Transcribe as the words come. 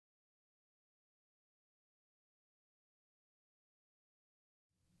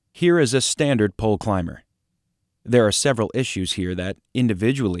Here is a standard pole climber. There are several issues here that,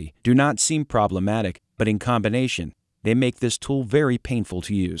 individually, do not seem problematic, but in combination, they make this tool very painful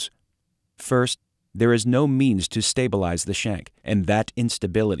to use. First, there is no means to stabilize the shank, and that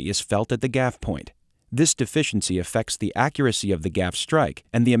instability is felt at the gaff point. This deficiency affects the accuracy of the gaff strike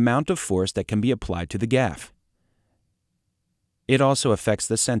and the amount of force that can be applied to the gaff. It also affects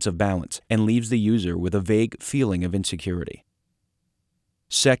the sense of balance and leaves the user with a vague feeling of insecurity.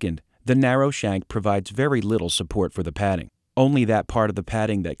 Second, the narrow shank provides very little support for the padding. Only that part of the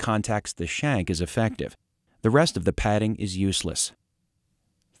padding that contacts the shank is effective. The rest of the padding is useless.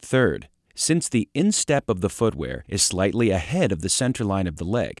 Third, since the instep of the footwear is slightly ahead of the center line of the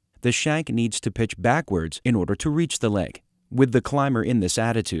leg, the shank needs to pitch backwards in order to reach the leg. With the climber in this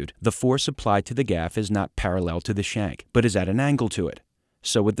attitude, the force applied to the gaff is not parallel to the shank, but is at an angle to it.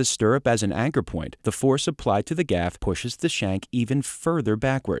 So with the stirrup as an anchor point, the force applied to the gaff pushes the shank even further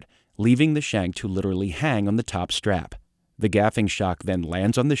backward, leaving the shank to literally hang on the top strap. The gaffing shock then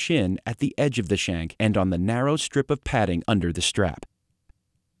lands on the shin at the edge of the shank and on the narrow strip of padding under the strap.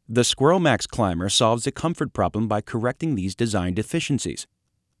 The SquirrelMax climber solves a comfort problem by correcting these design deficiencies.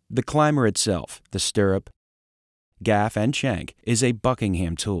 The climber itself, the stirrup, gaff, and shank, is a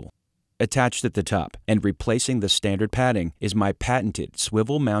Buckingham tool. Attached at the top and replacing the standard padding is my patented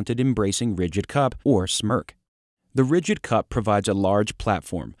swivel-mounted embracing rigid cup, or smirk. The rigid cup provides a large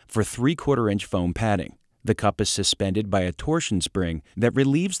platform for 3/4-inch foam padding. The cup is suspended by a torsion spring that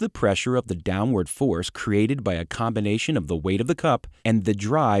relieves the pressure of the downward force created by a combination of the weight of the cup and the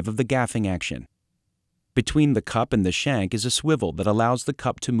drive of the gaffing action. Between the cup and the shank is a swivel that allows the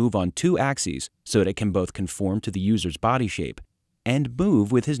cup to move on 2 axes so that it can both conform to the user's body shape and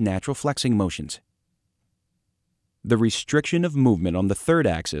move with his natural flexing motions. The restriction of movement on the 3rd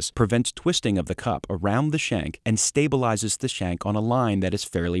axis prevents twisting of the cup around the shank and stabilizes the shank on a line that is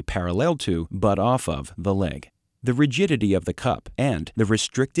fairly parallel to, but off of, the leg. The rigidity of the cup and the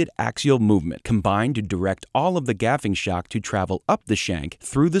restricted axial movement combine to direct all of the gaffing shock to travel up the shank,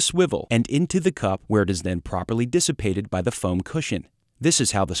 through the swivel, and into the cup where it is then properly dissipated by the foam cushion. This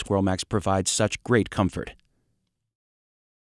is how the SquirrelMax provides such great comfort.